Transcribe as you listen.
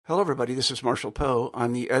Hello, everybody. This is Marshall Poe.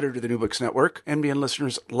 I'm the editor of the New Books Network. NBN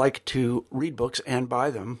listeners like to read books and buy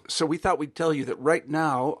them. So we thought we'd tell you that right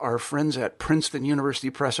now, our friends at Princeton University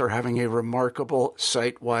Press are having a remarkable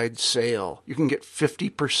site-wide sale. You can get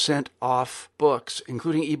 50% off books,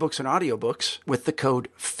 including ebooks and audiobooks, with the code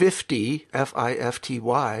 50,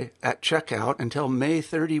 F-I-F-T-Y, at checkout until May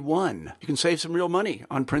 31. You can save some real money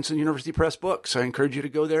on Princeton University Press books. I encourage you to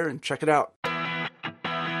go there and check it out.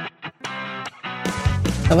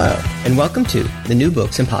 Hello, and welcome to the New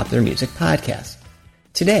Books in Popular Music podcast.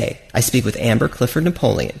 Today, I speak with Amber Clifford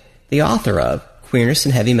Napoleon, the author of Queerness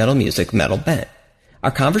in Heavy Metal Music, Metal Bent.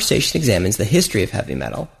 Our conversation examines the history of heavy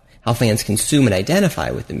metal, how fans consume and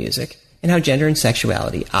identify with the music, and how gender and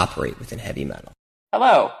sexuality operate within heavy metal.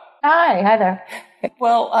 Hello. Hi there.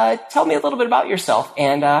 Well, tell me a little bit about yourself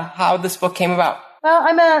and how this book came about. Well,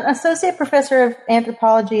 I'm an associate professor of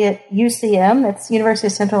anthropology at UCM. That's University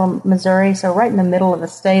of Central Missouri, so right in the middle of the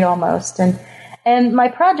state almost. And my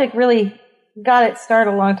project really got its start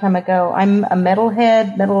a long time ago. I'm a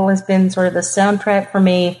metalhead. Metal has been sort of the soundtrack for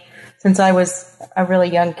me since I was a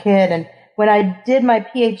really young kid. And when I did my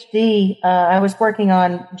PhD, I was working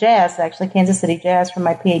on jazz, actually, Kansas City jazz for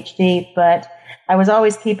my PhD, but I was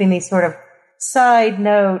always keeping these sort of side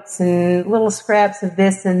notes and little scraps of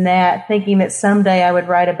this and that, thinking that someday I would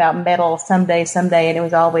write about metal, someday, and it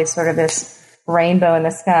was always sort of this rainbow in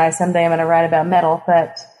the sky, someday I'm going to write about metal.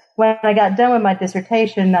 But when I got done with my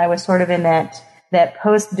dissertation, I was sort of in that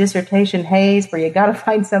post-dissertation haze where you got to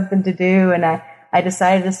find something to do, and I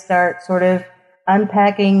decided to start sort of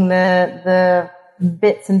unpacking the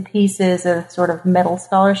bits and pieces of sort of metal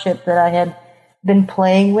scholarship that I had been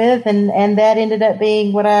playing with, and that ended up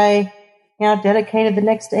being what I dedicated the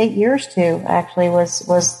next 8 years to, actually,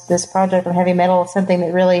 was this project on heavy metal, something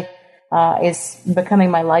that really is becoming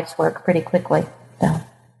my life's work pretty quickly.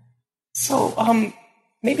 So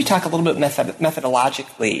maybe talk a little bit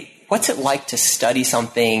methodologically. What's it like to study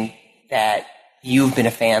something that you've been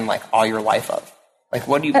a fan like all your life of? Like,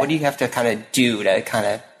 what do you have to kind of do to kind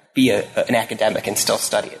of be an academic and still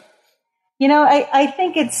study it?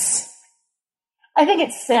 I think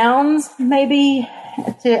it sounds maybe,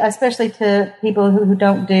 especially to people who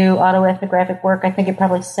don't do autoethnographic work, I think it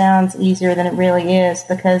probably sounds easier than it really is,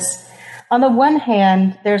 because on the one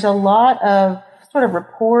hand, there's a lot of sort of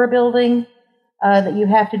rapport building that you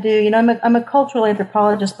have to do. I'm a cultural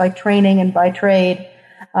anthropologist by training and by trade,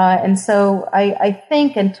 and so I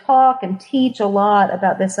think and talk and teach a lot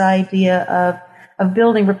about this idea of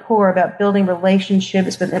building rapport, about building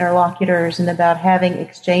relationships with interlocutors, and about having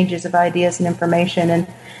exchanges of ideas and information.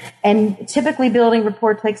 And typically building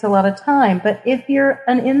rapport takes a lot of time. But if you're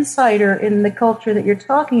an insider in the culture that you're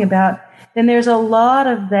talking about, then there's a lot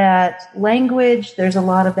of that language, there's a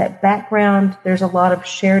lot of that background, there's a lot of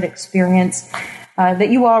shared experience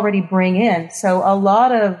that you already bring in. So a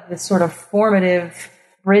lot of the sort of formative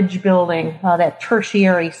bridge building, that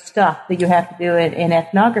tertiary stuff that you have to do in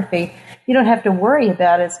ethnography, you don't have to worry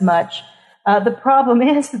about as much. The problem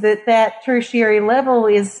is that tertiary level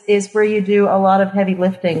is where you do a lot of heavy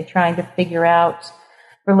lifting, trying to figure out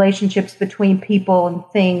relationships between people and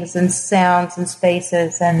things and sounds and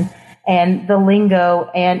spaces and the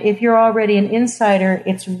lingo. And if you're already an insider,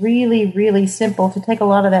 it's really, really simple to take a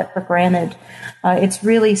lot of that for granted. It's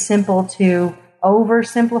really simple to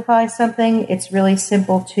oversimplify something. It's really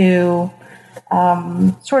simple to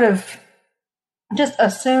sort of just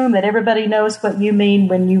assume that everybody knows what you mean,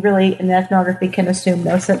 when you really, in ethnography, can assume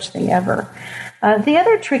no such thing ever. The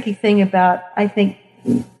other tricky thing about, I think,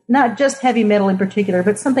 not just heavy metal in particular,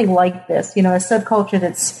 but something like this, a subculture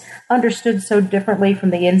that's understood so differently from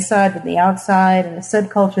the inside than the outside, and a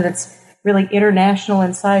subculture that's really international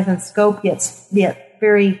in size and scope, yet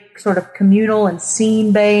very sort of communal and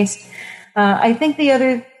scene-based. I think the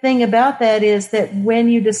other thing about that is that when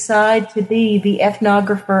you decide to be the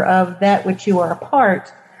ethnographer of that which you are a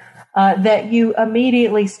part, that you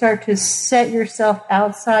immediately start to set yourself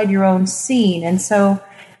outside your own scene. And so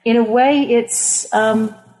in a way, it's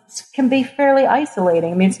can be fairly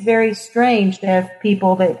isolating. I mean, it's very strange to have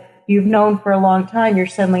people that you've known for a long time, you're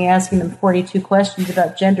suddenly asking them 42 questions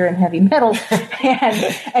about gender and heavy metal,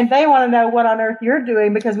 and they want to know what on earth you're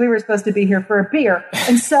doing because we were supposed to be here for a beer.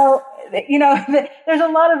 And so, there's a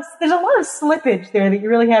lot of slippage there that you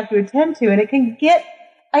really have to attend to, and it can get,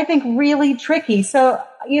 I think, really tricky. So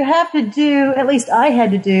you have to do, at least I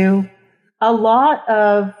had to do, a lot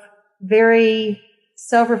of very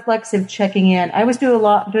self-reflexive checking in. I was doing a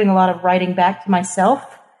lot of writing back to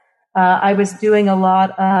myself. I was doing a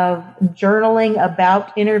lot of journaling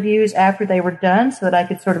about interviews after they were done so that I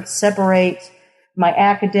could sort of separate my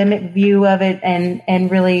academic view of it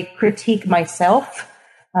and really critique myself.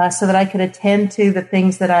 so that I could attend to the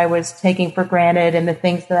things that I was taking for granted and the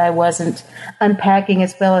things that I wasn't unpacking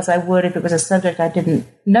as well as I would if it was a subject I didn't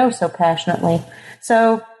know so passionately.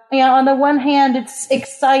 So, on the one hand, it's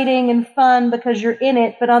exciting and fun because you're in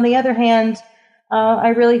it, but on the other hand, I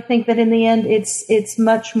really think that in the end, it's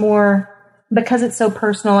much more, because it's so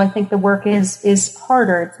personal. I think the work is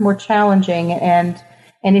harder. It's more challenging, and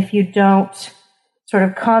if you don't sort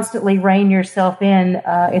of constantly rein yourself in,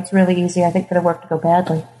 it's really easy, I think, for the work to go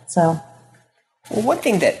badly. So, well, one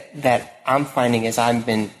thing that I'm finding as I've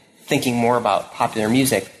been thinking more about popular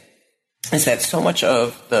music is that so much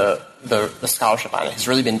of the scholarship on it has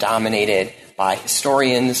really been dominated by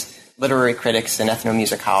historians, literary critics, and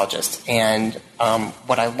ethnomusicologists. And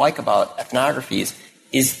what I like about ethnographies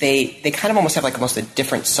is they kind of almost have like almost a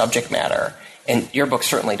different subject matter, and your book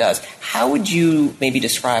certainly does. How would you maybe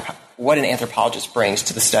describe what an anthropologist brings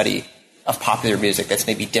to the study of popular music that's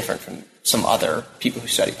maybe different from some other people who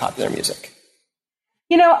study popular music?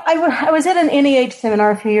 I was at an NEH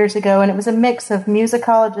seminar a few years ago, and it was a mix of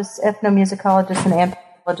musicologists, ethnomusicologists, and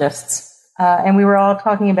anthropologists. And we were all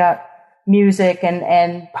talking about music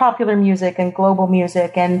and popular music and global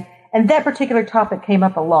music. And that particular topic came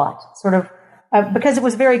up a lot, sort of, because it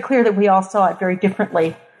was very clear that we all saw it very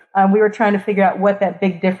differently. We were trying to figure out what that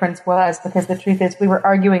big difference was, because the truth is we were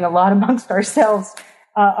arguing a lot amongst ourselves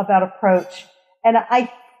about approach. And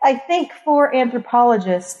I think for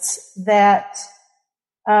anthropologists that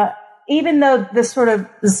even though the sort of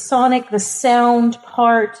the sound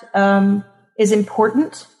part is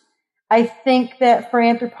important, I think that for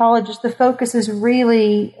anthropologists, the focus is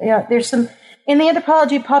really, there's some, in the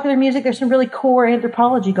anthropology of popular music, there's some really core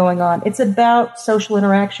anthropology going on. It's about social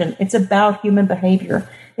interaction. It's about human behavior.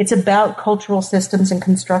 It's about cultural systems and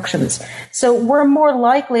constructions. So we're more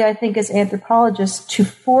likely, I think, as anthropologists to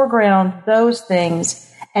foreground those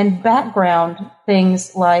things and background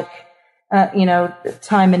things like,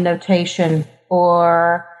 time and notation,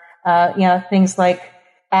 or, things like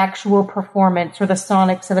actual performance or the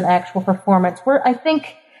sonics of an actual performance. Where I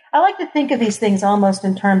like to think of these things almost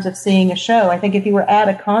in terms of seeing a show. I think if you were at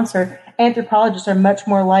a concert, anthropologists are much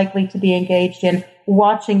more likely to be engaged in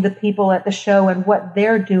watching the people at the show and what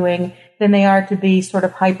they're doing than they are to be sort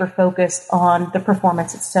of hyper-focused on the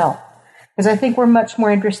performance itself. Because I think we're much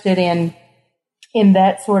more interested in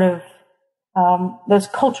that sort of those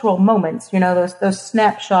cultural moments, those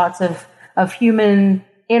snapshots of human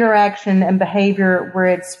interaction and behavior where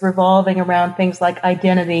it's revolving around things like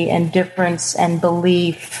identity and difference and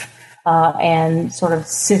belief and sort of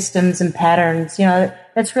systems and patterns.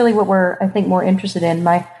 That's really what we're, I think, more interested in.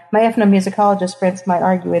 My ethnomusicologist friends might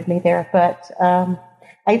argue with me there, but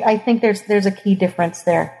I think there's a key difference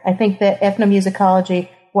there. I think that ethnomusicology,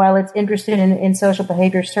 while it's interested in social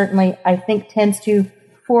behavior, certainly I think tends to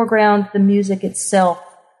foreground the music itself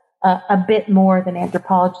a bit more than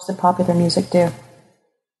anthropologists of popular music do.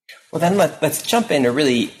 Well, then let's jump into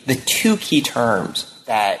really the two key terms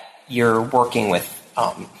that you're working with,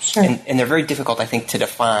 sure. and they're very difficult, I think, to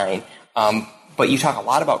define. But you talk a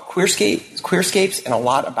lot about queerscapes and a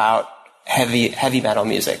lot about heavy metal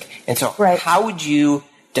music. And so, right. How would you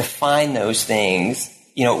define those things?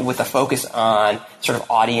 With a focus on sort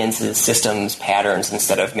of audiences, systems, patterns,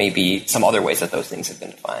 instead of maybe some other ways that those things have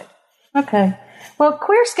been defined. Okay. Well,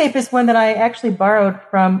 queerscape is one that I actually borrowed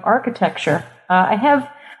from architecture. I have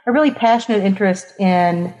a really passionate interest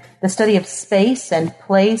in the study of space and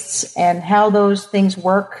place and how those things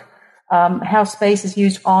work, how space is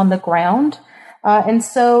used on the ground. And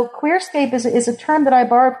so queerscape is a term that I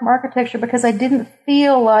borrowed from architecture because I didn't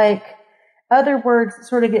feel like other words that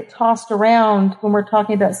sort of get tossed around when we're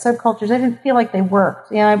talking about subcultures, I didn't feel like they worked.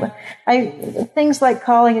 Things like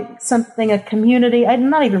calling something a community, I'm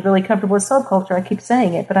not even really comfortable with subculture. I keep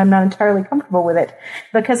saying it, but I'm not entirely comfortable with it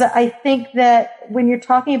because I think that when you're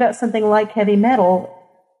talking about something like heavy metal,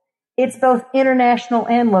 it's both international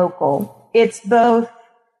and local. It's both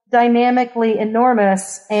dynamically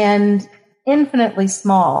enormous and infinitely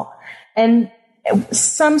small. And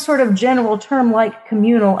some sort of general term like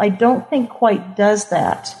communal, I don't think quite does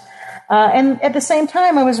that. And at the same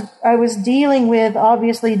time, I was dealing with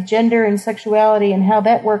obviously gender and sexuality and how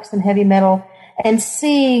that works in heavy metal, and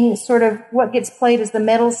seeing sort of what gets played as the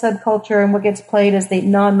metal subculture and what gets played as the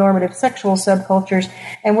non-normative sexual subcultures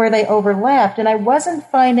and where they overlapped. And I wasn't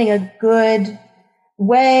finding a good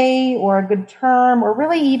way or a good term or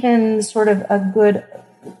really even sort of a good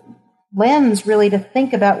lens really to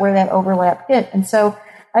think about where that overlap hit. And so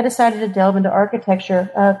I decided to delve into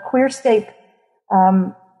architecture. Queerscape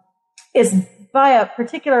is by a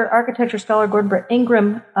particular architecture scholar, Gordon Brett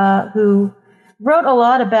Ingram, who wrote a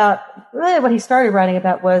lot about, really what he started writing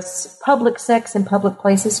about was public sex in public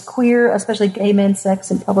places, queer, especially gay men's sex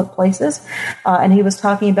in public places. And he was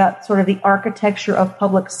talking about sort of the architecture of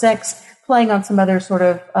public sex, playing on some other sort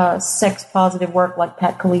of sex-positive work like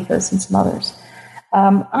Pat Califas and some others.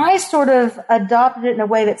 I sort of adopted it in a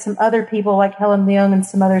way that some other people like Helen Leung and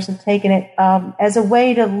some others have taken it as a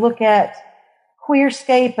way to look at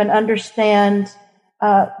queerscape and understand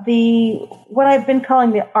what I've been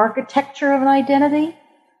calling the architecture of an identity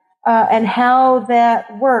and how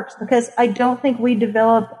that works, because I don't think we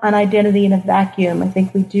develop an identity in a vacuum. I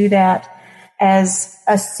think we do that as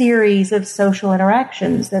a series of social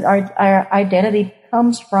interactions, that our identity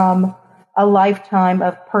comes from a lifetime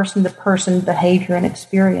of person-to-person behavior and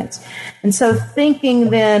experience. And so thinking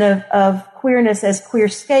then of queerness as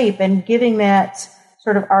queerscape and giving that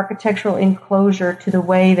sort of architectural enclosure to the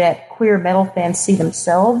way that queer metal fans see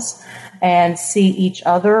themselves and see each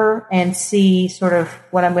other and see sort of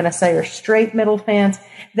what I'm going to say are straight metal fans,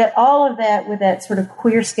 that all of that with that sort of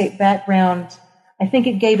queerscape background, I think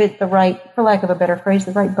it gave it the right, for lack of a better phrase,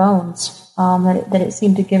 the right bones, that it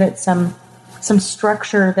seemed to give it some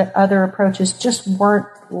structure that other approaches just weren't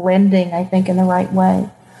lending, I think, in the right way.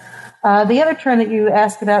 The other term that you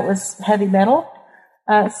asked about was heavy metal.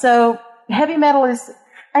 So heavy metal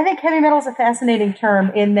I think heavy metal is a fascinating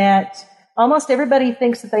term in that almost everybody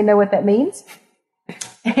thinks that they know what that means.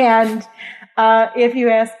 And if you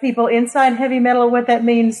ask people inside heavy metal what that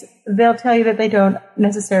means, they'll tell you that they don't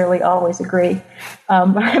necessarily always agree.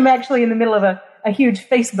 I'm actually in the middle of a huge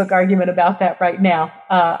Facebook argument about that right now,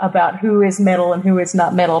 about who is metal and who is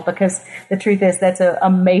not metal, because the truth is that's a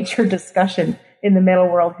major discussion in the metal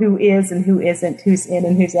world, who is and who isn't, who's in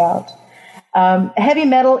and who's out. Heavy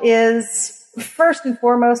metal is, first and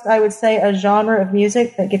foremost, I would say, a genre of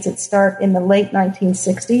music that gets its start in the late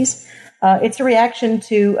 1960s. It's a reaction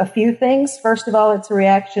to a few things. First of all, it's a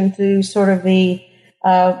reaction to sort of the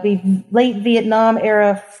late Vietnam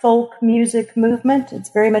era folk music movement. It's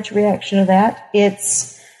very much a reaction to that.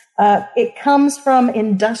 It comes from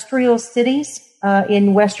industrial cities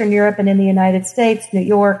in Western Europe and in the United States, New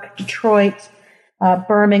York, Detroit,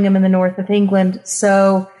 Birmingham in the north of England.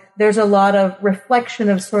 So there's a lot of reflection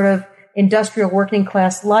of sort of industrial working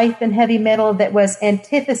class life in heavy metal that was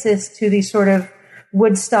antithesis to the sort of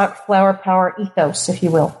Woodstock flower power ethos, if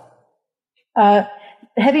you will.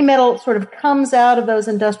 Heavy metal sort of comes out of those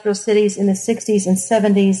industrial cities in the 60s and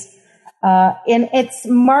 70s, and it's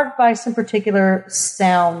marked by some particular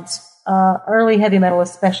sounds. Early heavy metal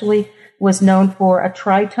especially was known for a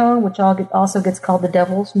tritone, which also gets called the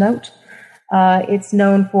devil's note. It's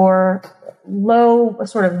known for low,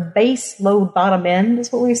 sort of bass, low bottom end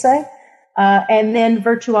is what we say. And then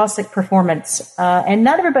virtuosic performance. And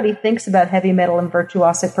not everybody thinks about heavy metal and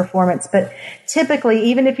virtuosic performance, but typically,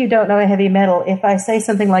 even if you don't know a heavy metal, if I say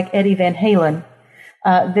something like Eddie Van Halen,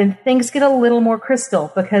 then things get a little more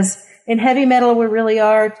crystal, because in heavy metal, we really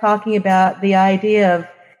are talking about the idea of,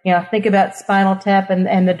 think about Spinal Tap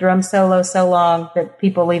and the drum solo so long that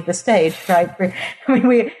people leave the stage, right? I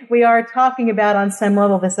mean, we are talking about on some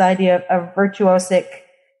level this idea of virtuosic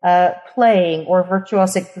playing or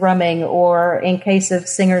virtuosic drumming, or in case of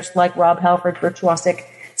singers like Rob Halford, virtuosic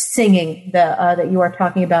singing, that you are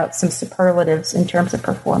talking about some superlatives in terms of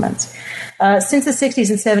performance. Since the 60s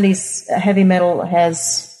and 70s, heavy metal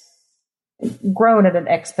has grown at an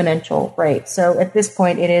exponential rate. So at this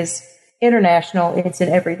point, it is international. It's in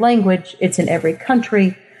every language. It's in every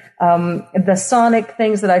country. The sonic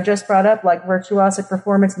things that I just brought up, like virtuosic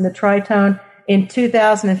performance and the tritone, in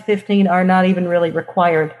 2015 are not even really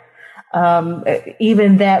required.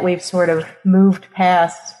 Even that we've sort of moved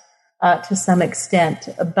past to some extent.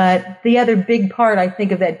 But the other big part, I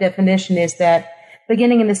think, of that definition is that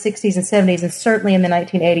beginning in the 60s and 70s, and certainly in the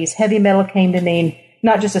 1980s, heavy metal came to mean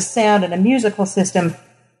not just a sound and a musical system,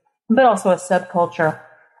 but also a subculture,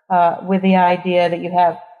 with the idea that you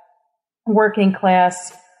have working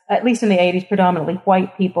class, at least in the 80s, predominantly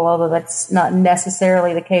white people, although that's not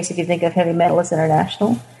necessarily the case if you think of heavy metal as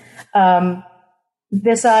international.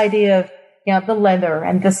 This idea of, the leather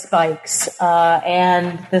and the spikes,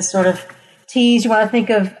 and this sort of teased, you want to think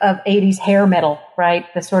of 80s hair metal, right?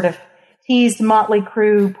 The sort of teased Motley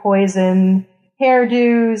Crue, Poison,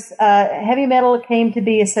 hairdos. Heavy metal came to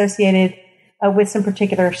be associated with some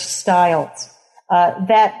particular styles.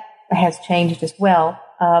 That has changed as well.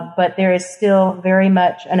 But there is still very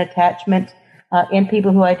much an attachment in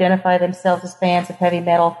people who identify themselves as fans of heavy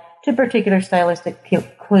metal to particular stylistic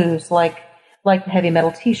clues, like the heavy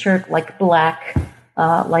metal T-shirt, like black,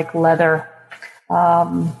 like leather,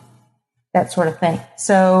 that sort of thing.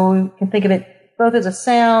 So you can think of it both as a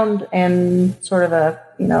sound and sort of a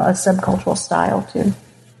subcultural style too.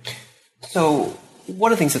 So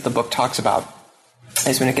one of the things that the book talks about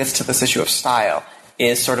is when it gets to this issue of style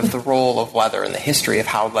is sort of the role of leather and the history of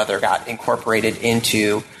how leather got incorporated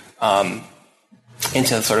into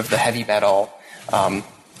sort of the heavy metal,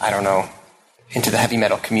 into the heavy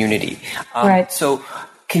metal community. Right. So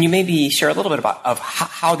can you maybe share a little bit about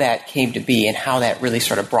how that came to be and how that really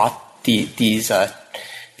sort of brought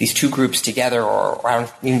these two groups together, or I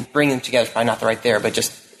don't mean bring them together is probably not the right there, but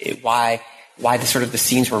just why the sort of the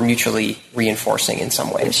scenes were mutually reinforcing in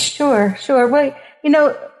some ways? Sure. Well,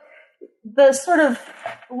 the sort of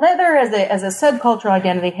leather as a subcultural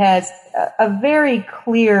identity has a very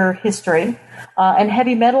clear history, and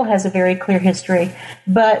heavy metal has a very clear history.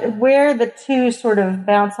 But where the two sort of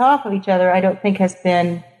bounce off of each other, I don't think has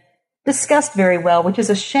been discussed very well, which is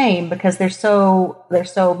a shame because they're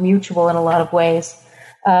so mutual in a lot of ways.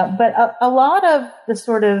 But a lot of the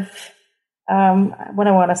sort of what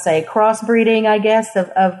I want to say, crossbreeding, I guess,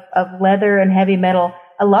 of leather and heavy metal.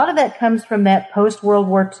 A lot of that comes from that post-World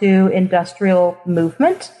War II industrial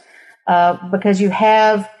movement, because you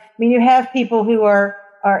have people who are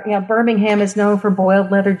Birmingham is known for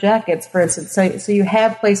boiled leather jackets, for instance. So you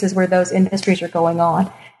have places where those industries are going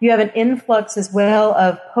on. You have an influx as well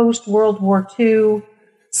of post-World War II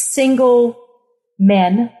single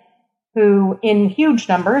men who, in huge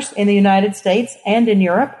numbers in the United States and in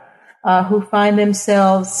Europe, who find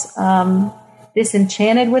themselves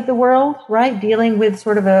disenchanted with the world, right? Dealing with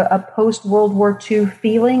sort of a post-World War II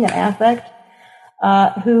feeling and affect,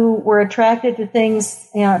 who were attracted to things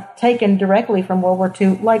taken directly from World War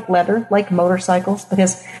II, like leather, like motorcycles,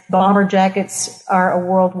 because bomber jackets are a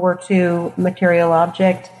World War II material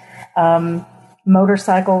object.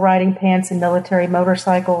 Motorcycle riding pants and military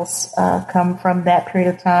motorcycles come from that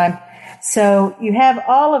period of time. So you have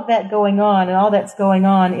all of that going on, and all that's going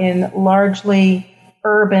on in largely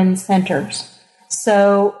urban centers.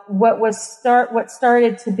 So what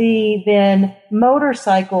started to be then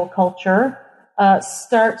motorcycle culture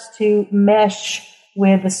starts to mesh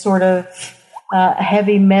with the sort of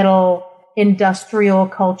heavy metal industrial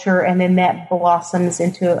culture, and then that blossoms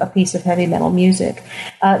into a piece of heavy metal music.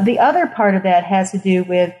 The other part of that has to do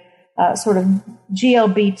with sort of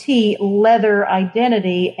GLBT, leather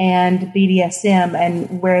identity, and BDSM,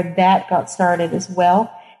 and where that got started as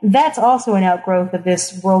well. That's also an outgrowth of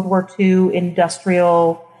this World War II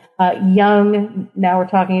industrial, young, now we're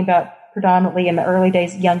talking about predominantly in the early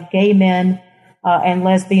days, young gay men and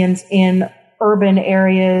lesbians in urban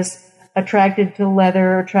areas, attracted to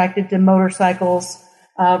leather, attracted to motorcycles,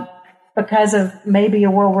 because of maybe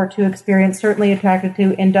a World War II experience, certainly attracted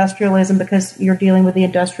to industrialism because you're dealing with the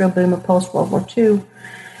industrial boom of post-World War II.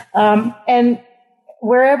 And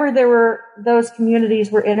wherever those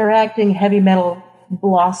communities were interacting, heavy metal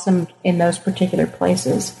blossomed in those particular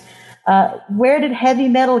places. Where did heavy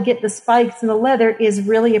metal get the spikes and the leather is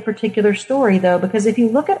really a particular story, though, because if you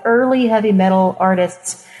look at early heavy metal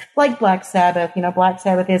artists like Black Sabbath, Black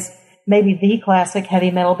Sabbath is maybe the classic heavy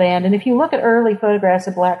metal band. And if you look at early photographs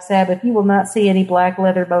of Black Sabbath, you will not see any black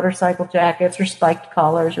leather motorcycle jackets or spiked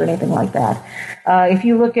collars or anything like that. If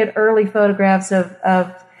you look at early photographs if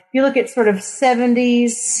you look at sort of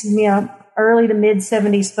 70s, early to mid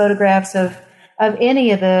 70s photographs of any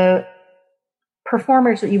of the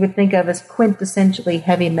performers that you would think of as quintessentially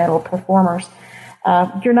heavy metal performers,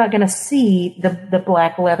 you're not going to see the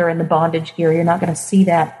black leather and the bondage gear. You're not going to see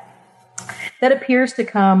that. That appears to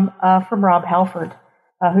come from Rob Halford,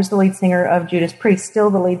 who's the lead singer of Judas Priest,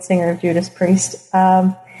 still the lead singer of Judas Priest.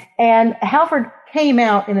 And Halford came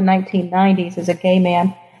out in the 1990s as a gay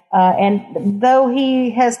man, and though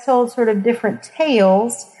he has told sort of different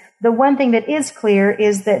tales, the one thing that is clear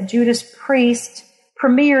is that Judas Priest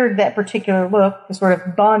premiered that particular look, the sort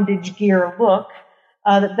of bondage gear look,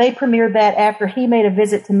 that they premiered that after he made a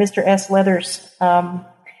visit to Mr. S. Leather's.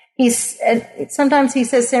 Sometimes he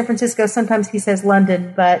says San Francisco, sometimes he says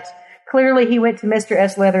London, but clearly he went to Mr.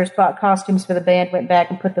 S. Leather's, bought costumes for the band, went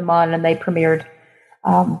back and put them on, and they premiered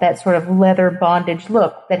that sort of leather bondage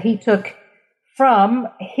look that he took from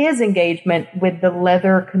his engagement with the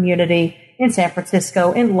leather community in San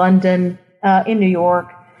Francisco, in London, in New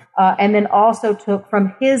York, and then also took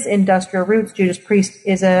from his industrial roots. Judas Priest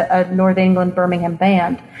is a North England, Birmingham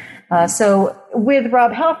band. So with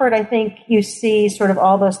Rob Halford, I think you see sort of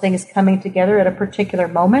all those things coming together at a particular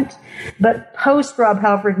moment. But post Rob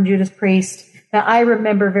Halford and Judas Priest, now I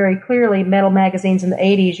remember very clearly metal magazines in the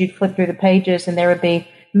 80s, you'd flip through the pages and there would be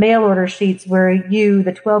mail order sheets where you,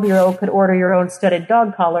 the 12-year-old, could order your own studded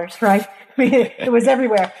dog collars, right? I mean, it was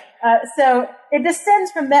everywhere. So it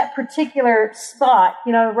descends from that particular spot.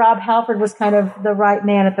 Rob Halford was kind of the right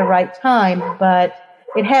man at the right time, but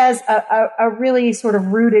it has a really sort of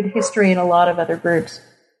rooted history in a lot of other groups.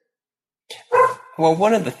 Well,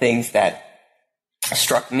 one of the things that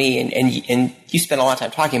struck me, and you spent a lot of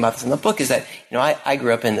time talking about this in the book, is that, I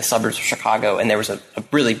grew up in the suburbs of Chicago, and there was a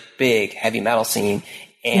really big heavy metal scene,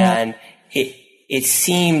 and it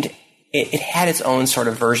seemed it had its own sort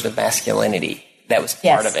of version of masculinity that was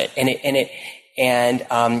part of it, and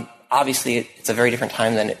obviously it's a very different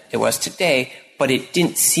time than it was today, but it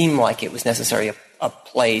didn't seem like it was necessarily a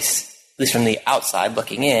place, at least from the outside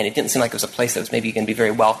looking in, it didn't seem like it was a place that was maybe going to be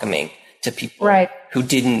very welcoming to people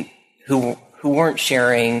who weren't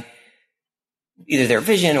sharing either their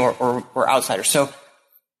vision or outsiders. So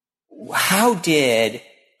how did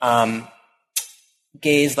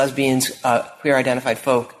gays, lesbians, queer identified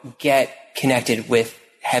folk get connected with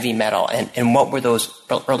heavy metal, and what were those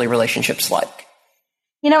early relationships like?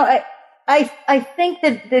 I think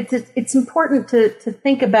that it's important to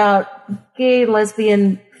think about gay,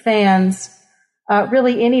 lesbian fans,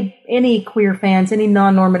 really any queer fans, any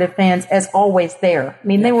non-normative fans, as always there. I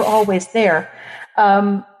mean, they were always there.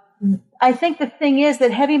 I think the thing is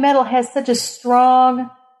that heavy metal has such a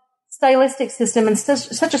strong stylistic system and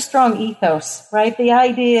such a strong ethos, right? The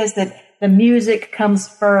idea is that the music comes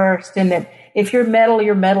first, and that if you're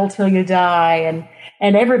metal till you die,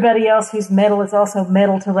 and everybody else who's metal is also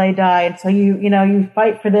metal till they die. And so you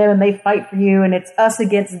fight for them and they fight for you, and it's us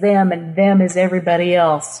against them, and them is everybody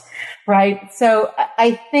else, right? So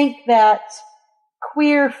I think that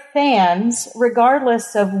queer fans,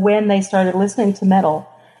 regardless of when they started listening to metal,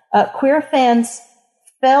 queer fans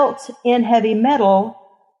felt in heavy metal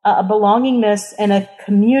a belongingness and a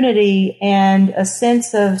community and a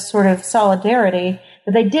sense of sort of solidarity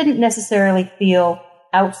that they didn't necessarily feel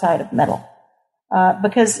outside of metal.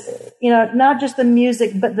 Because, not just the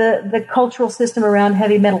music, but the cultural system around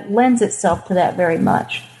heavy metal lends itself to that very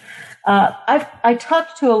much. I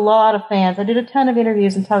talked to a lot of fans. I did a ton of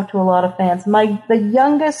interviews and talked to a lot of fans. The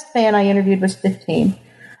youngest fan I interviewed was 15,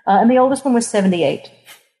 and the oldest one was 78.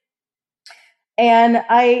 And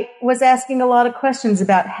I was asking a lot of questions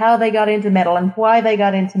about how they got into metal and why they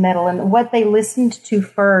got into metal and what they listened to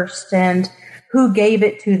first and who gave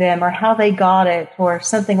it to them or how they got it or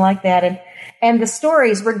something like that. And the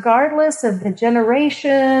stories, regardless of the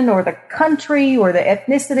generation or the country or the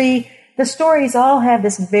ethnicity, the stories all have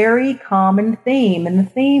this very common theme. And the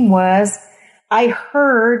theme was, I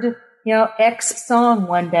heard, X song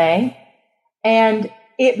one day, and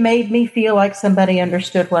it made me feel like somebody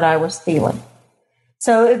understood what I was feeling.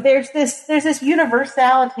 So there's this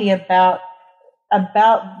universality about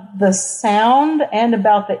the sound and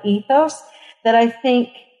about the ethos that I think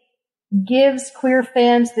gives queer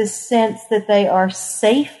fans this sense that they are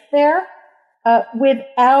safe there,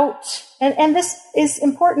 without, and this is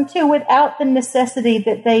important too, without the necessity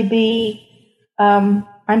that they be, I'm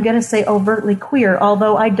going to say overtly queer,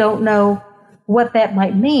 although I don't know what that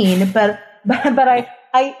might mean, but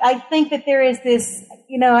I think that there is this,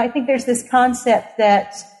 I think there's this concept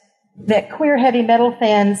that queer heavy metal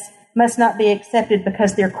fans must not be accepted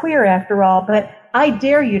because they're queer after all, but I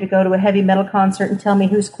dare you to go to a heavy metal concert and tell me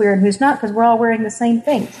who's queer and who's not, because we're all wearing the same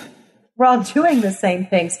things. We're all doing the same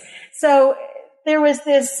things. So there was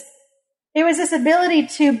this ability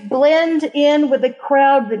to blend in with a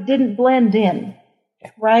crowd that didn't blend in,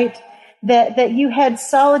 right? That you had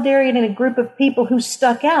solidarity in a group of people who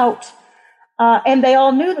stuck out, and they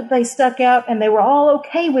all knew that they stuck out, and they were all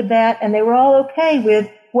okay with that, and they were all okay with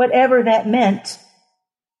whatever that meant.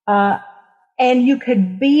 And you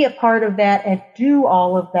could be a part of that and do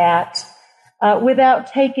all of that without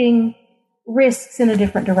taking risks in a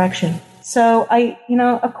different direction. So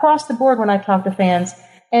across the board when I talk to fans,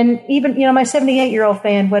 and even, my 78-year-old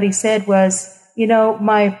fan, what he said was,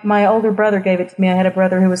 my older brother gave it to me. I had a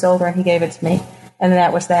brother who was older and he gave it to me. And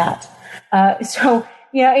that was that. So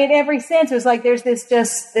in every sense, it was like there's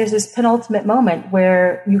this penultimate moment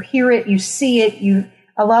where you hear it, you see it,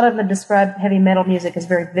 a lot of them describe heavy metal music as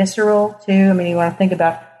very visceral too. I mean, you want to think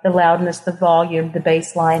about the loudness, the volume, the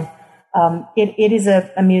bass line. It is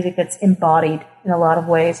a music that's embodied in a lot of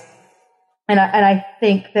ways. And I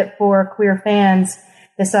think that for queer fans,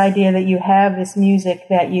 this idea that you have this music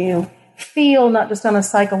that you feel not just on a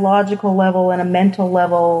psychological level and a mental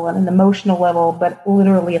level and an emotional level, but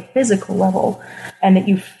literally a physical level, and that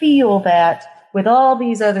you feel that with all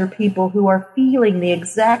these other people who are feeling the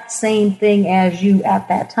exact same thing as you at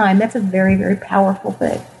that time. That's a very, very powerful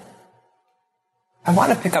thing. I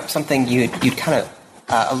want to pick up something you kind of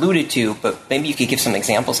alluded to, but maybe you could give some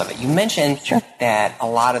examples of it. You mentioned that a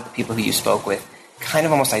lot of the people who you spoke with kind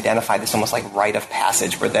of almost identify this almost like rite of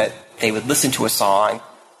passage, where that they would listen to a song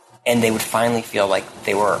and they would finally feel like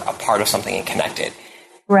they were a part of something and connected.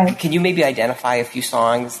 Right. Can you maybe identify a few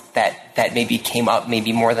songs that maybe came up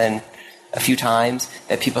maybe more than a few times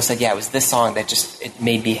that people said, yeah, it was this song that just, it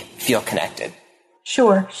made me feel connected?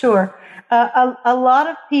 Sure. A lot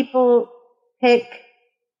of people pick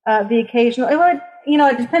the occasional,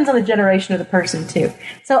 it depends on the generation of the person too.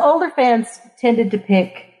 So older fans tended to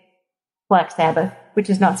pick Black Sabbath, which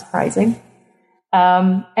is not surprising.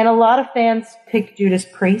 And a lot of fans pick Judas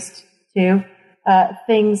Priest too.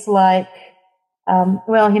 Things like,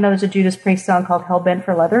 there's a Judas Priest song called Hellbent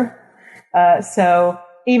for Leather. So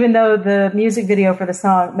even though the music video for the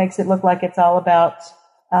song makes it look like it's all about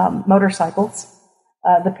motorcycles,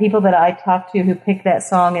 the people that I talk to who pick that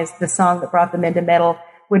song as the song that brought them into metal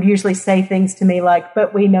would usually say things to me like,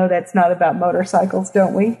 but we know that's not about motorcycles,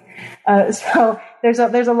 don't we? So there's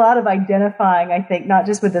a lot of identifying, I think, not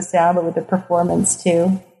just with the sound, but with the performance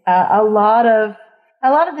too. A lot of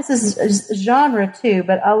this is genre too,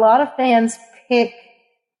 but a lot of fans pick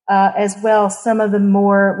as well some of the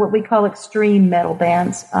more what we call extreme metal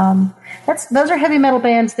bands. Those are heavy metal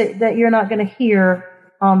bands that you're not going to hear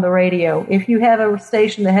on the radio. If you have a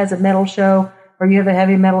station that has a metal show or you have a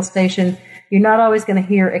heavy metal station, you're not always going to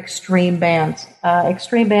hear extreme bands.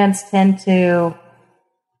 Extreme bands tend to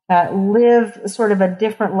live sort of a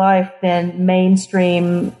different life than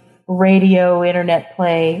mainstream radio, internet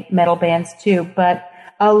play metal bands too. But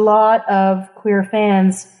a lot of queer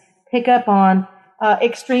fans pick up on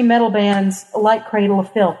extreme metal bands like Cradle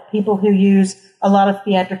of Filth, people who use a lot of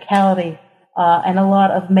theatricality and a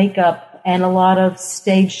lot of makeup and a lot of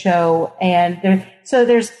stage show. And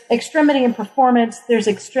there's extremity in performance, there's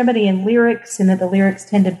extremity in lyrics, and that the lyrics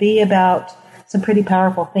tend to be about some pretty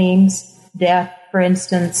powerful themes, death, for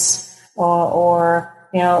instance, or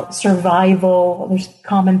survival. There's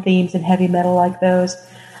common themes in heavy metal like those.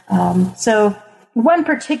 So one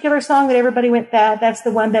particular song that everybody went, that's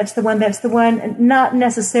the one, not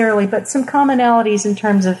necessarily, but some commonalities in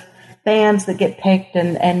terms of bands that get picked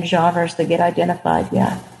and genres that get identified,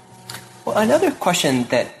 yeah. Well, another question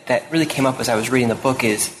that really came up as I was reading the book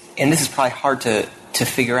is, and this is probably hard to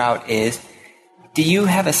figure out, is do you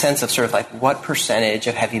have a sense of sort of like what percentage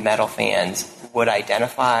of heavy metal fans would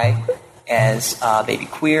identify as maybe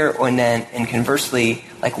queer, and conversely,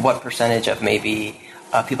 like what percentage of maybe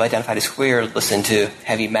people identified as queer listen to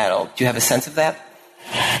heavy metal? Do you have a sense of that?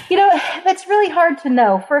 That's really hard to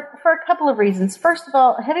know for a couple of reasons. First of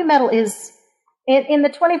all, heavy metal is, in the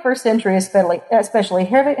 21st century especially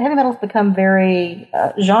heavy metal has become very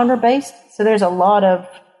genre-based. So there's a lot of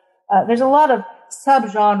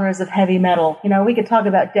subgenres of heavy metal. We could talk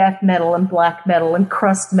about death metal and black metal and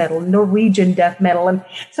crust metal, Norwegian death metal, and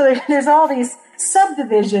so there's all these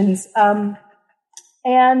subdivisions.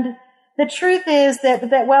 And the truth is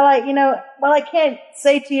that while I can't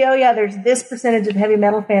say to you, oh yeah, there's this percentage of heavy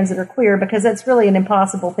metal fans that are queer, because that's really an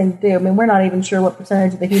impossible thing to do. I mean, we're not even sure what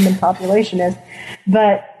percentage of the human population is,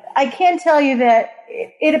 but I can tell you that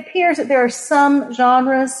it appears that there are some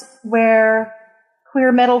genres where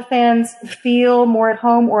queer metal fans feel more at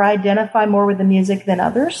home or identify more with the music than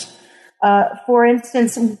others. For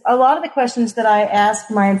instance, a lot of the questions that I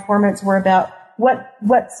asked my informants were about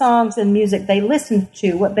what songs and music they listened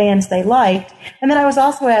to, what bands they liked, and then I was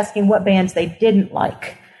also asking what bands they didn't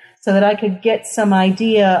like, so that I could get some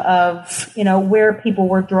idea of, where people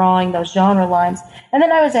were drawing those genre lines. And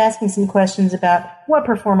then I was asking some questions about what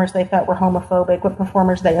performers they thought were homophobic, what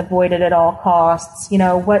performers they avoided at all costs,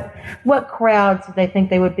 what crowds did they think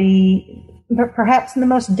they would be perhaps in the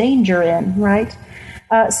most danger in, right?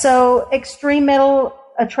 So extreme metal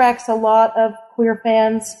attracts a lot of queer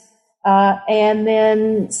fans. And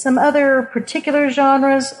then some other particular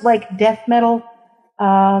genres like death metal,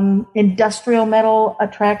 industrial metal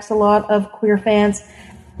attracts a lot of queer fans.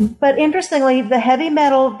 But interestingly, the heavy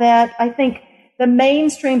metal that I think the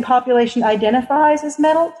mainstream population identifies as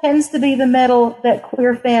metal tends to be the metal that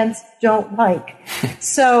queer fans don't like.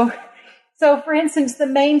 So for instance, a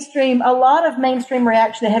lot of mainstream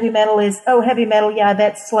reaction to heavy metal is, oh, heavy metal, yeah,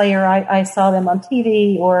 that's Slayer. I saw them on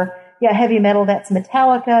TV, or yeah, heavy metal, that's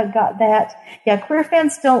Metallica, got that. Yeah, queer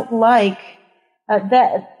fans don't like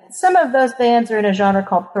that. Some of those bands are in a genre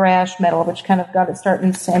called thrash metal, which kind of got its start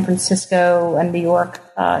in San Francisco and New York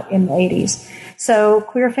in the 80s. So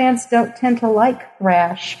queer fans don't tend to like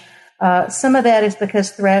thrash. Some of that is because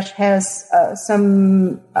thrash has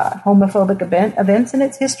some homophobic events in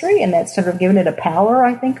its history, and that's sort of given it a power,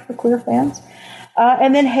 I think, for queer fans.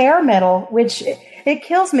 And then hair metal, which it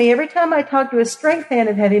kills me. Every time I talk to a straight fan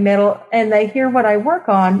of heavy metal and they hear what I work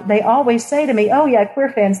on, they always say to me, oh yeah, queer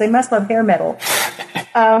fans, they must love hair metal.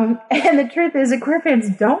 And the truth is that queer fans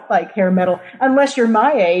don't like hair metal unless you're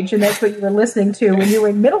my age and that's what you were listening to when you were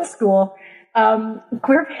in middle school.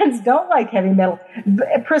 Queer fans don't like heavy metal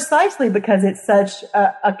precisely because it's such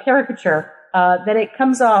a caricature that it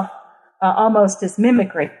comes off almost as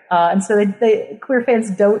mimicry. And so queer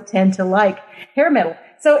fans don't tend to like hair metal.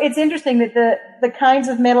 So it's interesting that the kinds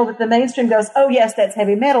of metal that the mainstream goes, oh yes, that's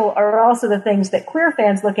heavy metal, are also the things that queer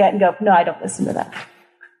fans look at and go, no, I don't listen to that.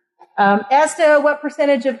 As to what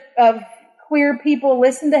percentage of queer people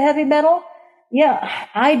listen to heavy metal, yeah,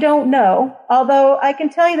 I don't know. Although I can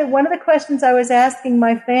tell you that one of the questions I was asking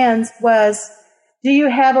my fans was, do you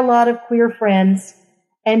have a lot of queer friends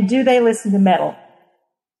and do they listen to metal?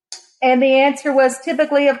 And the answer was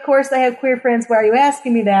typically, of course, I have queer friends. Why are you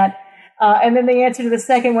asking me that? And then the answer to the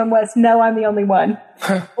second one was, no, I'm the only one.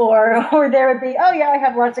 or there would be, oh yeah, I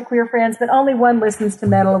have lots of queer friends, but only one listens to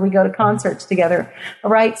metal and we go to concerts together.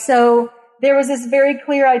 All right. So there was this very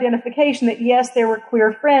clear identification that yes, there were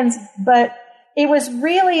queer friends, but it was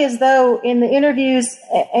really as though in the interviews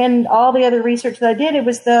and all the other research that I did, it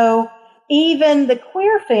was though even the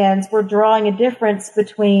queer fans were drawing a difference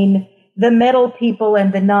between the metal people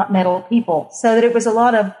and the not metal people. So that it was a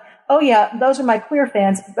lot of, oh yeah, those are my queer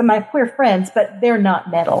fans, my queer friends, but they're not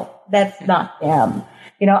metal. That's not them.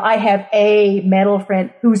 You know, I have a metal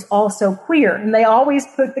friend who's also queer, and they always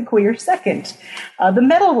put the queer second. The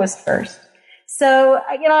metal was first. So,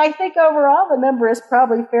 you know, I think overall the number is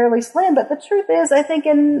probably fairly slim, but the truth is, I think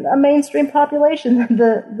in a mainstream population,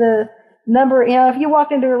 the number, you know, if you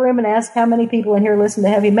walk into a room and ask how many people in here listen to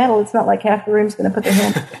heavy metal, it's not like half the room's going to put their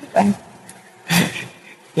hand up.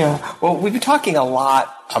 Yeah. Well, we've been talking a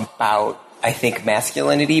lot about, I think,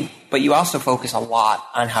 masculinity, but you also focus a lot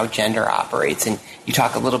on how gender operates, and you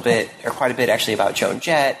talk a little bit, or quite a bit actually, about Joan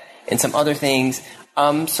Jett and some other things.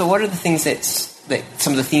 So what are the things that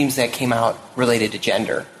some of the themes that came out related to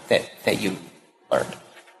gender that you learned?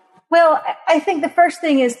 Well, I think the first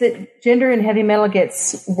thing is that gender in heavy metal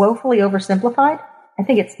gets woefully oversimplified. I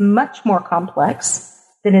think it's much more complex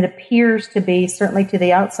than it appears to be, certainly to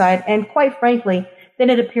the outside, and quite frankly, than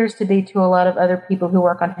it appears to be to a lot of other people who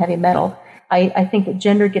work on heavy metal. I think that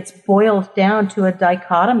gender gets boiled down to a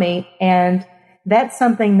dichotomy, and that's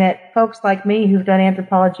something that folks like me who've done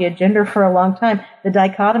anthropology of gender for a long time, the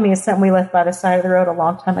dichotomy is something we left by the side of the road a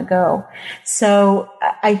long time ago. So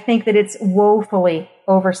I think that it's woefully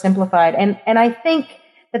oversimplified. And I think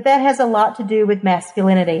that has a lot to do with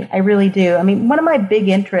masculinity. I really do. I mean, one of my big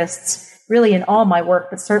interests really in all my work,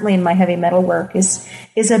 but certainly in my heavy metal work, is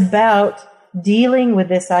about dealing with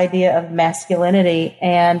this idea of masculinity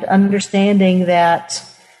and understanding that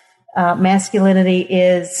masculinity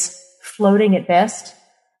is floating at best,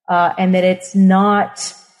 and that it's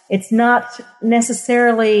not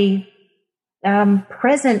necessarily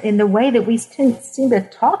present in the way that we seem to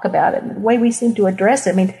talk about it, and the way we seem to address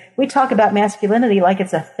it. I mean, we talk about masculinity like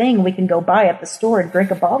it's a thing we can go buy at the store and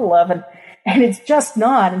drink a bottle of, and it's just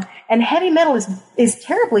not. And heavy metal is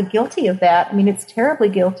terribly guilty of that. I mean, it's terribly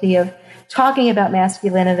guilty of talking about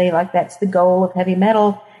masculinity like that's the goal of heavy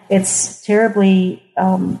metal. It's terribly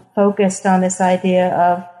focused on this idea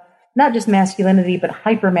of not just masculinity, but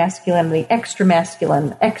hyper-masculinity, extra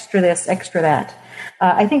masculine, extra this, extra that.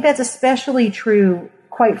 I think that's especially true,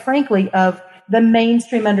 quite frankly, of the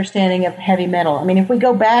mainstream understanding of heavy metal. I mean, if we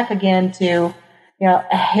go back again to, you know,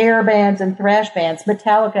 hair bands and thrash bands,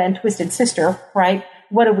 Metallica and Twisted Sister, right?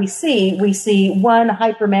 What do we see? We see one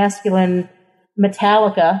hyper-masculine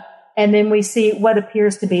Metallica, and then we see what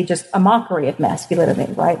appears to be just a mockery of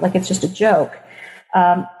masculinity, right? Like it's just a joke.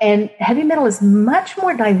 And heavy metal is much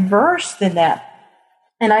more diverse than that.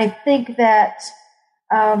 And I think that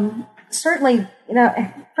certainly, you know,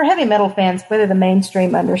 for heavy metal fans, whether the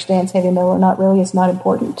mainstream understands heavy metal or not really is not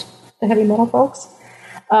important to heavy metal folks.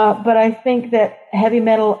 But I think that heavy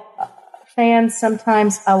metal fans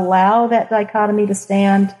sometimes allow that dichotomy to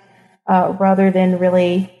stand rather than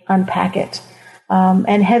really unpack it.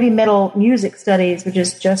 And heavy metal music studies, which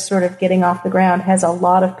is just sort of getting off the ground, has a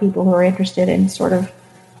lot of people who are interested in sort of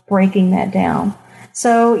breaking that down.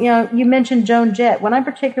 So, you know, you mentioned Joan Jett. What I'm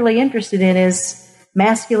particularly interested in is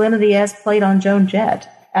masculinity as played on Joan Jett,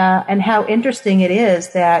 and how interesting it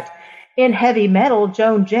is that in heavy metal,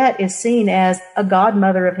 Joan Jett is seen as a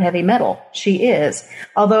godmother of heavy metal. She is.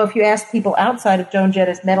 Although if you ask people outside of Joan Jett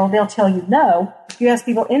as metal, they'll tell you no. If you ask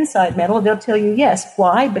people inside metal, they'll tell you yes.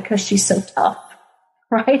 Why? Because she's so tough.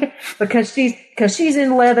 right? Because she's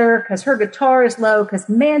in leather, because her guitar is low, because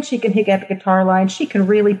man, she can hit epic guitar lines, she can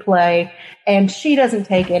really play, and she doesn't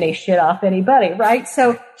take any shit off anybody, right?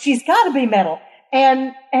 So she's got to be metal.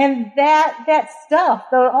 And that stuff,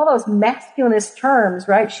 all those masculinist terms,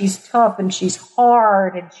 right? She's tough and she's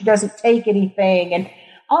hard and she doesn't take anything, and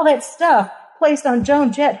all that stuff placed on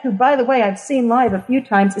Joan Jett, who, by the way, I've seen live a few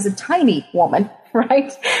times, is a tiny woman,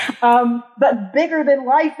 right? But bigger than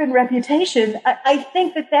life and reputation. I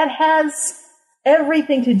think that has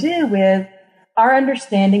everything to do with our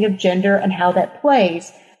understanding of gender and how that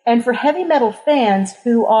plays. And for heavy metal fans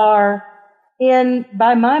who are in,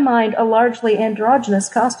 by my mind, a largely androgynous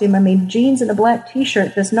costume, I mean, jeans and a black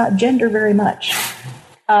t-shirt does not gender very much.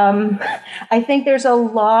 I think there's a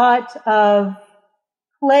lot of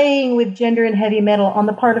playing with gender in heavy metal on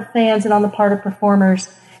the part of fans and on the part of performers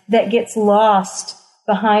that gets lost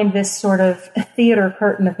behind this sort of theater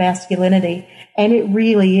curtain of masculinity. And it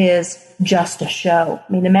really is just a show.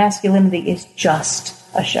 I mean, the masculinity is just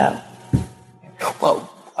a show. Well,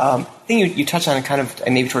 I think you touched on kind of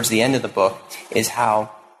maybe towards the end of the book is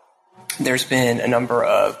how there's been a number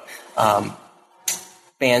of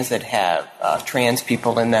bands that have trans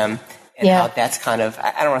people in them, and how that's kind of,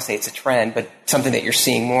 I don't want to say it's a trend, but something that you're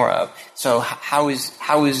seeing more of. So how is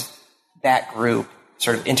that group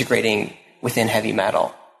sort of integrating within heavy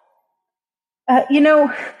metal?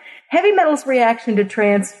 Heavy metal's reaction to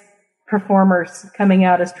trans performers coming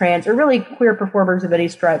out as trans, or really queer performers of any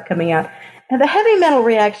stripe coming out, and the heavy metal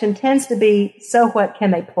reaction tends to be, so what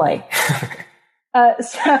can they play?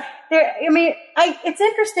 It's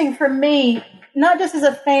interesting for me, not just as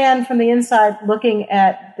a fan from the inside looking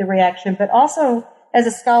at the reaction, but also as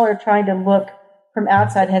a scholar trying to look from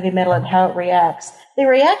outside heavy metal at how it reacts. The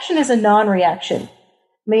reaction is a non-reaction.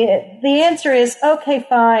 I mean, the answer is, okay,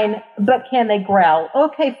 fine, but can they growl?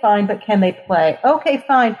 Okay, fine, but can they play? Okay,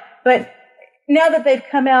 fine, but now that they've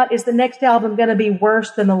come out, is the next album going to be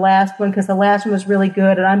worse than the last one because the last one was really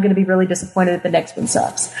good and I'm going to be really disappointed if the next one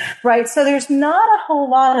sucks, right? So there's not a whole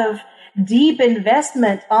lot of deep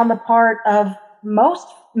investment on the part of most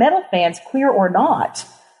metal fans, queer or not.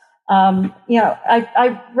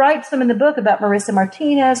 I write some in the book about Marissa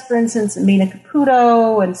Martinez, for instance, and Mina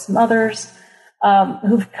Caputo and some others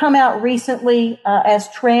who've come out recently as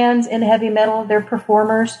trans in heavy metal. They're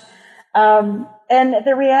performers. And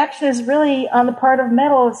the reaction is really on the part of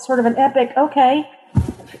metal. It's sort of an epic, okay,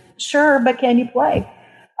 sure, but can you play?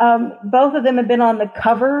 Both of them have been on the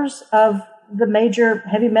covers of the major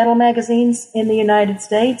heavy metal magazines in the United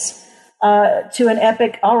States to an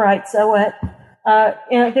epic, all right, so what?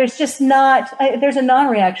 There's just not, there's a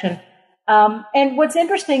non-reaction. And what's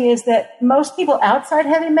interesting is that most people outside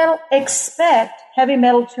heavy metal expect heavy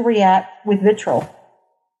metal to react with vitriol.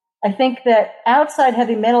 I think that outside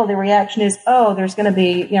heavy metal, the reaction is, oh, there's going to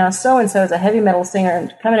be, so-and-so is a heavy metal singer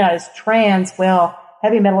and coming out as trans. Well,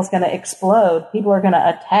 heavy metal is going to explode. People are going to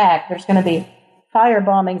attack. There's going to be fire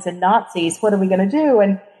bombings and Nazis. What are we going to do?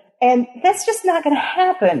 And that's just not going to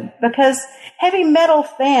happen because heavy metal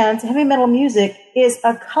fans, heavy metal music is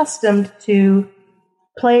accustomed to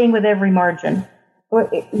playing with every margin.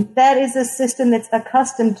 That is a system that's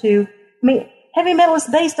accustomed to, heavy metal is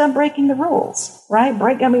based on breaking the rules, right?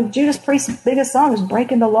 Judas Priest's biggest song is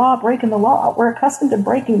breaking the law. We're accustomed to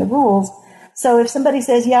breaking the rules. So if somebody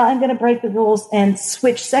says, yeah, I'm going to break the rules and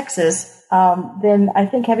switch sexes, then I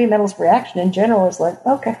think heavy metal's reaction in general is like,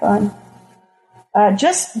 okay, fine.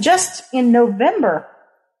 Just in November,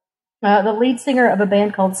 the lead singer of a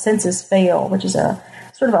band called Senses Fail, which is a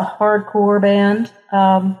sort of a hardcore band,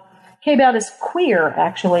 came out as queer,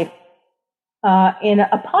 actually, in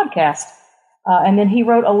a podcast. And then he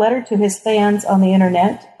wrote a letter to his fans on the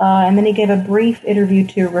internet, and then he gave a brief interview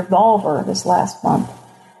to Revolver this last month.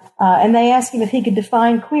 And they asked him if he could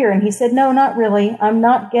define queer, and he said, no, not really. I'm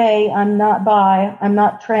not gay, I'm not bi, I'm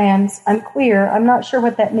not trans, I'm queer. I'm not sure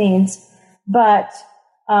what that means, but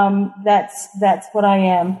that's what I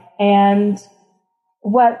am. And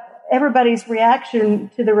what everybody's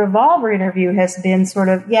reaction to the Revolver interview has been sort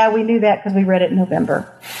of, yeah, we knew that because we read it in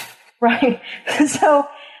November, right? So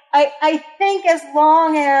I think as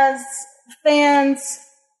long as fans,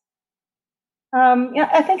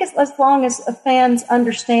 as long as fans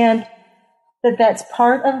understand that that's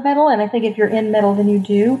part of metal, and I think if you're in metal, then you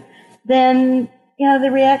do, then,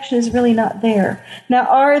 the reaction is really not there.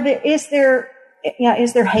 Now, is there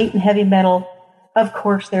hate in heavy metal? Of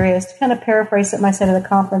course there is. To kind of paraphrase something I said at a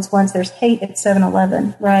conference once, there's hate at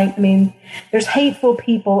 7-Eleven, right? There's hateful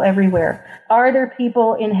people everywhere. Are there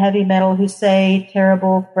people in heavy metal who say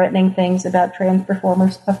terrible, threatening things about trans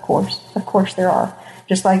performers? Of course. Of course there are.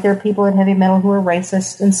 Just like there are people in heavy metal who are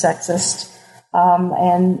racist and sexist.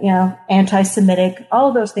 and, anti-Semitic. All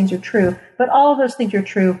of those things are true, but all of those things are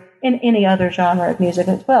true in any other genre of music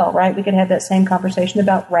as well, right? We could have that same conversation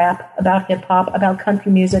about rap, about hip-hop, about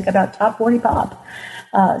country music, about top 40 pop.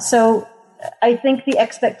 So I think the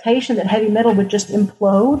expectation that heavy metal would just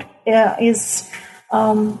implode is,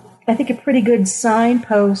 I think, a pretty good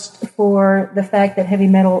signpost for the fact that heavy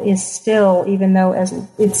metal is still, even though as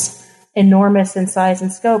it's enormous in size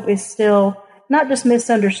and scope, is still not just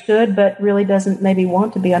misunderstood, but really doesn't maybe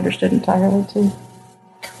want to be understood entirely, too.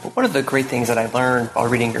 Well, one of the great things that I learned while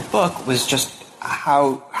reading your book was just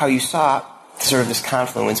how you saw sort of this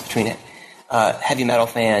confluence between heavy metal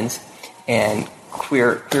fans and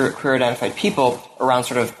queer identified people around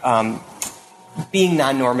sort of being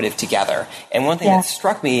non-normative together. And one thing that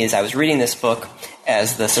struck me is I was reading this book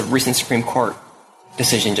as the recent Supreme Court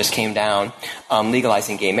decision just came down,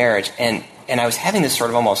 legalizing gay marriage, and I was having this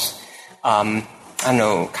sort of almost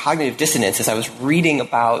cognitive dissonance as I was reading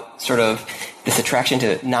about sort of this attraction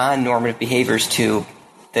to non-normative behaviors to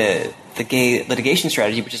the gay litigation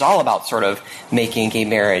strategy, which is all about sort of making gay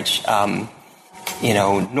marriage,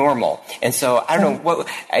 normal. And so I don't know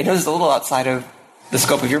I know this is a little outside of the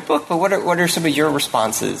scope of your book, but what are some of your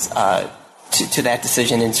responses to that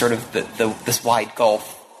decision and sort of this wide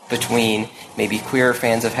gulf between maybe queer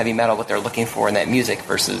fans of heavy metal, what they're looking for in that music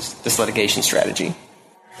versus this litigation strategy?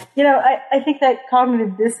 I think that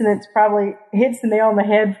cognitive dissonance probably hits the nail on the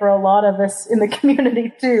head for a lot of us in the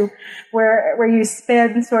community too, where you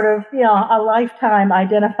spend sort of, a lifetime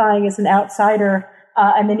identifying as an outsider,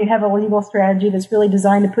 and then you have a legal strategy that's really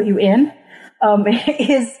designed to put you in,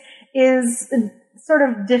 is sort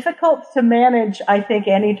of difficult to manage, I think,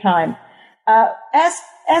 anytime.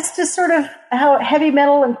 As to sort of how heavy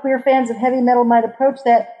metal and queer fans of heavy metal might approach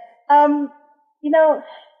that,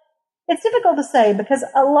 it's difficult to say because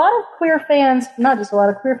a lot of queer fans, not just a lot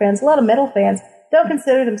of queer fans, a lot of metal fans don't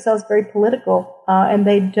consider themselves very political, and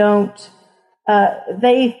they don't.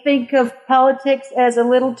 They think of politics as a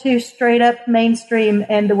little too straight up mainstream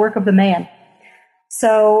and the work of the man.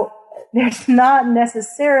 So there's not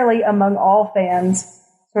necessarily among all fans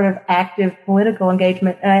sort of active political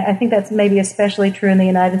engagement. And I think that's maybe especially true in the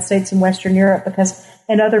United States and Western Europe, because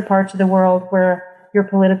in other parts of the world where your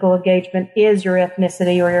political engagement is your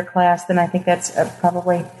ethnicity or your class, then I think that's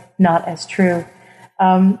probably not as true.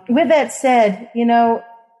 With that said, the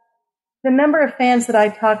number of fans that I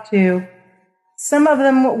talked to, some of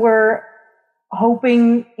them were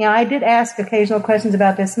hoping, I did ask occasional questions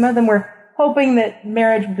about this. Some of them were hoping that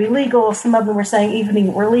marriage would be legal. Some of them were saying even if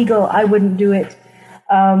it were legal, I wouldn't do it.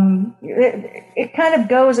 It kind of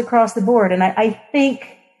goes across the board. And I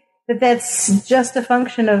think that that's just a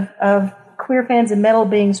function of queer fans of metal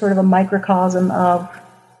being sort of a microcosm of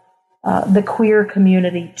the queer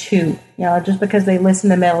community too. Just because they listen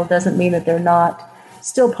to metal doesn't mean that they're not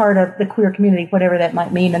still part of the queer community, whatever that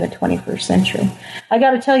might mean in the 21st century. I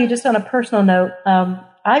got to tell you, just on a personal note,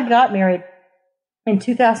 I got married in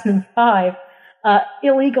 2005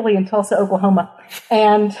 illegally in Tulsa, Oklahoma,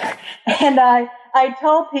 and I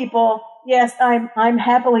told people, yes, I'm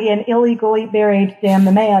happily and illegally married, damn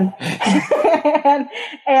the man.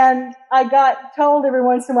 and I got told every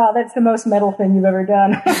once in a while, that's the most metal thing you've ever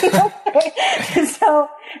done. So,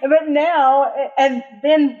 but now, and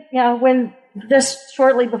then, when just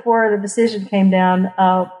shortly before the decision came down,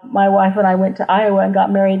 my wife and I went to Iowa and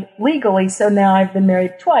got married legally. So now I've been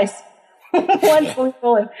married twice. Once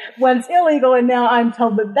legal and once illegal, and now I'm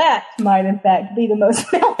told that might in fact be the most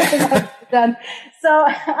metal thing I've done. So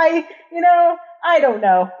I don't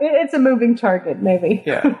know. It's a moving target, maybe.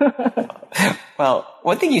 Yeah. Well,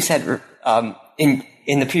 one thing you said in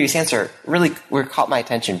the previous answer really caught my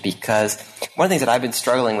attention, because one of the things that I've been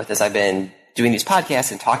struggling with as I've been doing these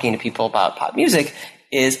podcasts and talking to people about pop music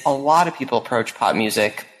is a lot of people approach pop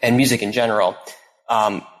music and music in general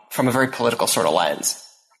from a very political sort of lens.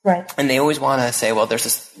 Right. And they always want to say, well, there's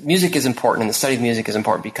this music is important and the study of music is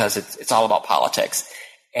important because it's all about politics.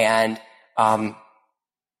 And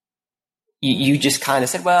you just kind of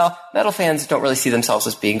said, well, metal fans don't really see themselves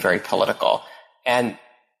as being very political. And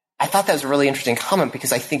I thought that was a really interesting comment,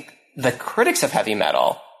 because I think the critics of heavy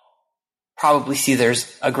metal probably see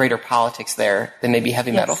there's a greater politics there than maybe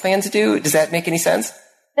heavy metal fans do. Does that make any sense?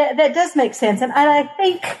 That does make sense. And I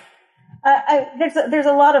think there's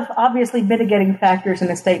a lot of obviously mitigating factors in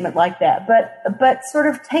a statement like that. But sort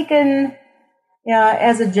of taken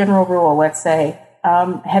as a general rule, let's say,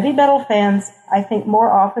 heavy metal fans, I think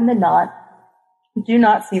more often than not, do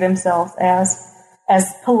not see themselves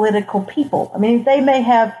as political people. I mean, they may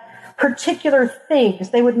have particular things,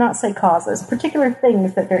 they would not say causes, particular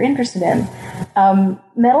things that they're interested in.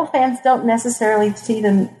 Metal fans don't necessarily see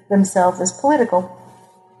themselves as political.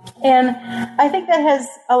 And I think that has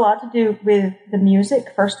a lot to do with the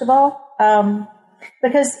music, first of all.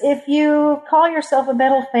 Because if you call yourself a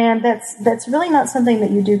metal fan, that's really not something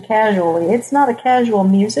that you do casually. It's not a casual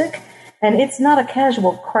music, and it's not a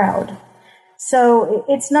casual crowd. So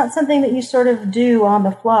it's not something that you sort of do on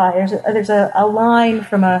the fly. There's a line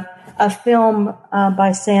from a film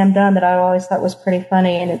by Sam Dunn that I always thought was pretty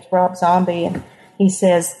funny, and it's Rob Zombie, and he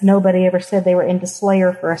says, "Nobody ever said they were into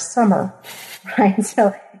Slayer for a summer," right?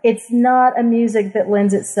 So it's not a music that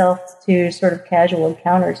lends itself to sort of casual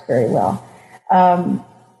encounters very well.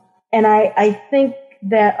 And I think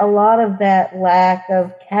that a lot of that lack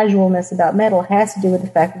of casualness about metal has to do with the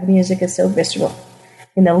fact that the music is so visceral.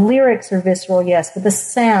 And the lyrics are visceral, yes, but the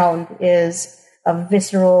sound is a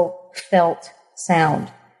visceral, felt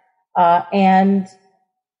sound. And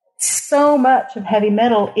so much of heavy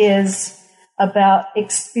metal is about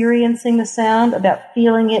experiencing the sound, about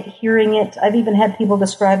feeling it, hearing it. I've even had people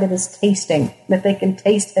describe it as tasting, that they can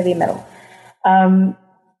taste heavy metal.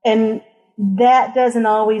 And that doesn't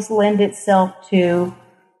always lend itself to,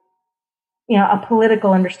 a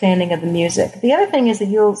political understanding of the music. The other thing is that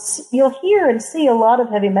you'll hear and see a lot of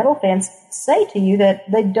heavy metal fans say to you that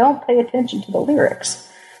they don't pay attention to the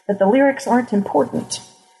lyrics, that the lyrics aren't important.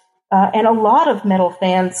 And a lot of metal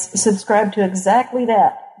fans subscribe to exactly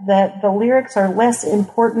that the lyrics are less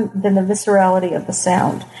important than the viscerality of the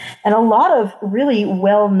sound. And a lot of really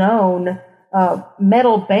well-known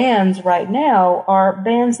metal bands right now are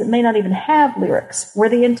bands that may not even have lyrics, where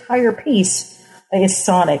the entire piece is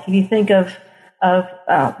sonic. If you think of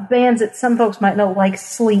bands that some folks might know, like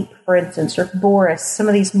Sleep, for instance, or Boris, some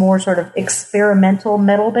of these more sort of experimental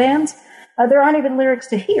metal bands, there aren't even lyrics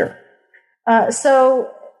to hear.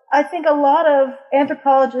 So I think a lot of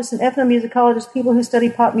anthropologists and ethnomusicologists, people who study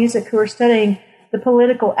pop music, who are studying the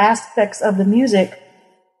political aspects of the music,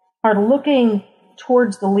 are looking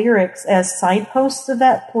towards the lyrics as signposts of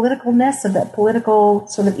that politicalness, of that political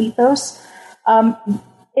sort of ethos.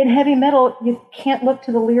 In heavy metal, you can't look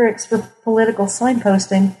to the lyrics for political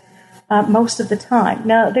signposting most of the time.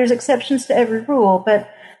 Now, there's exceptions to every rule, but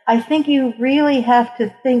I think you really have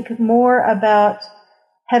to think more about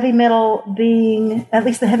heavy metal being, at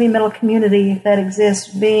least the heavy metal community that exists,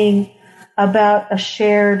 being about a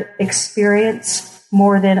shared experience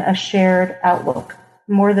more than a shared outlook,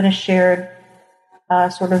 more than a shared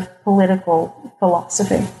sort of political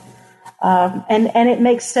philosophy. And it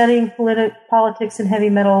makes studying politics and heavy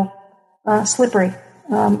metal slippery.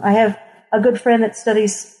 I have a good friend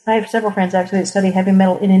I have several friends actually that study heavy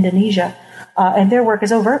metal in Indonesia, and their work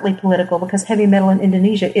is overtly political because heavy metal in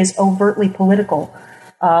Indonesia is overtly political.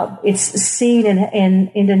 It's seen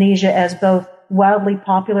in Indonesia as both wildly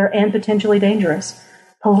popular and potentially dangerous,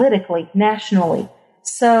 politically, nationally.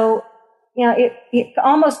 So, it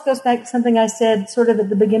almost goes back to something I said sort of at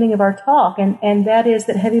the beginning of our talk, and that is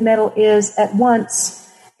that heavy metal is at once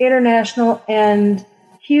international and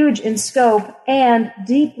huge in scope and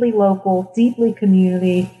deeply local, deeply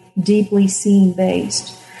community, deeply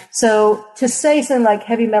scene-based. So to say something like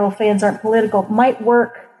heavy metal fans aren't political might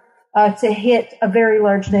work to hit a very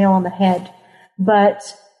large nail on the head.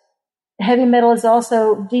 But heavy metal is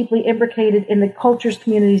also deeply imbricated in the cultures,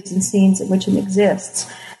 communities, and scenes in which it exists.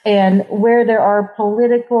 And where there are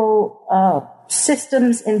political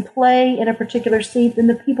systems in play in a particular scene, then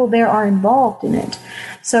the people there are involved in it.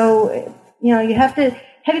 So, you have to...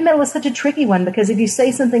 Heavy metal is such a tricky one because if you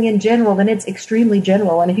say something in general, then it's extremely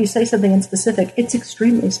general. And if you say something in specific, it's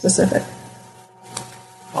extremely specific.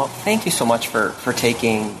 Well, thank you so much for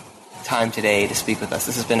taking time today to speak with us.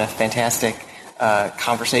 This has been a fantastic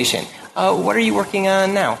conversation. What are you working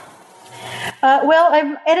on now? Well,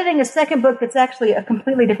 I'm editing a second book that's actually a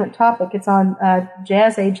completely different topic. It's on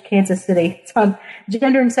Jazz Age Kansas City. It's on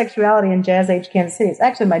gender and sexuality in Jazz Age Kansas City. It's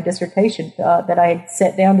actually my dissertation that I had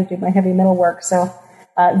set down to do my heavy metal work. So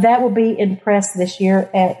that will be in press this year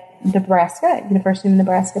at Nebraska, University of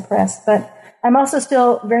Nebraska Press. But I'm also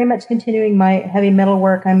still very much continuing my heavy metal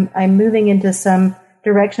work. I'm moving into some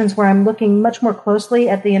directions where I'm looking much more closely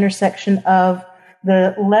at the intersection of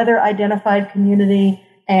the leather-identified community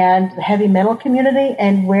and the heavy metal community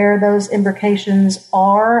and where those imbrications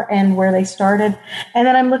are and where they started. And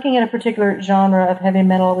then I'm looking at a particular genre of heavy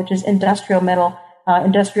metal, which is industrial metal.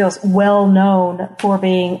 Industrial is well known for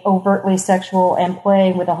being overtly sexual and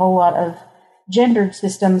playing with a whole lot of gendered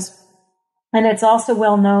systems. And it's also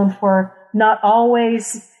well known for not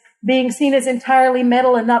always being seen as entirely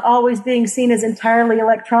metal and not always being seen as entirely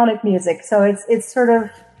electronic music. So it's sort of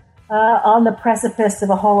on the precipice of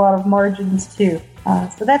a whole lot of margins too.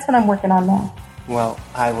 So that's what I'm working on now. Well,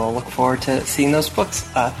 I will look forward to seeing those books.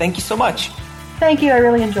 Thank you so much. Thank you. I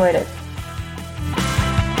really enjoyed it.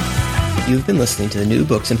 You've been listening to the New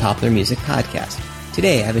Books in Popular Music podcast.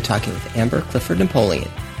 Today, I've been talking with Amber Clifford Napoleon,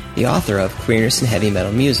 the author of Queerness in Heavy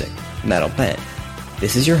Metal Music, Metal Bent.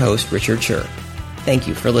 This is your host, Richard Scher. Thank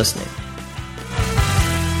you for listening.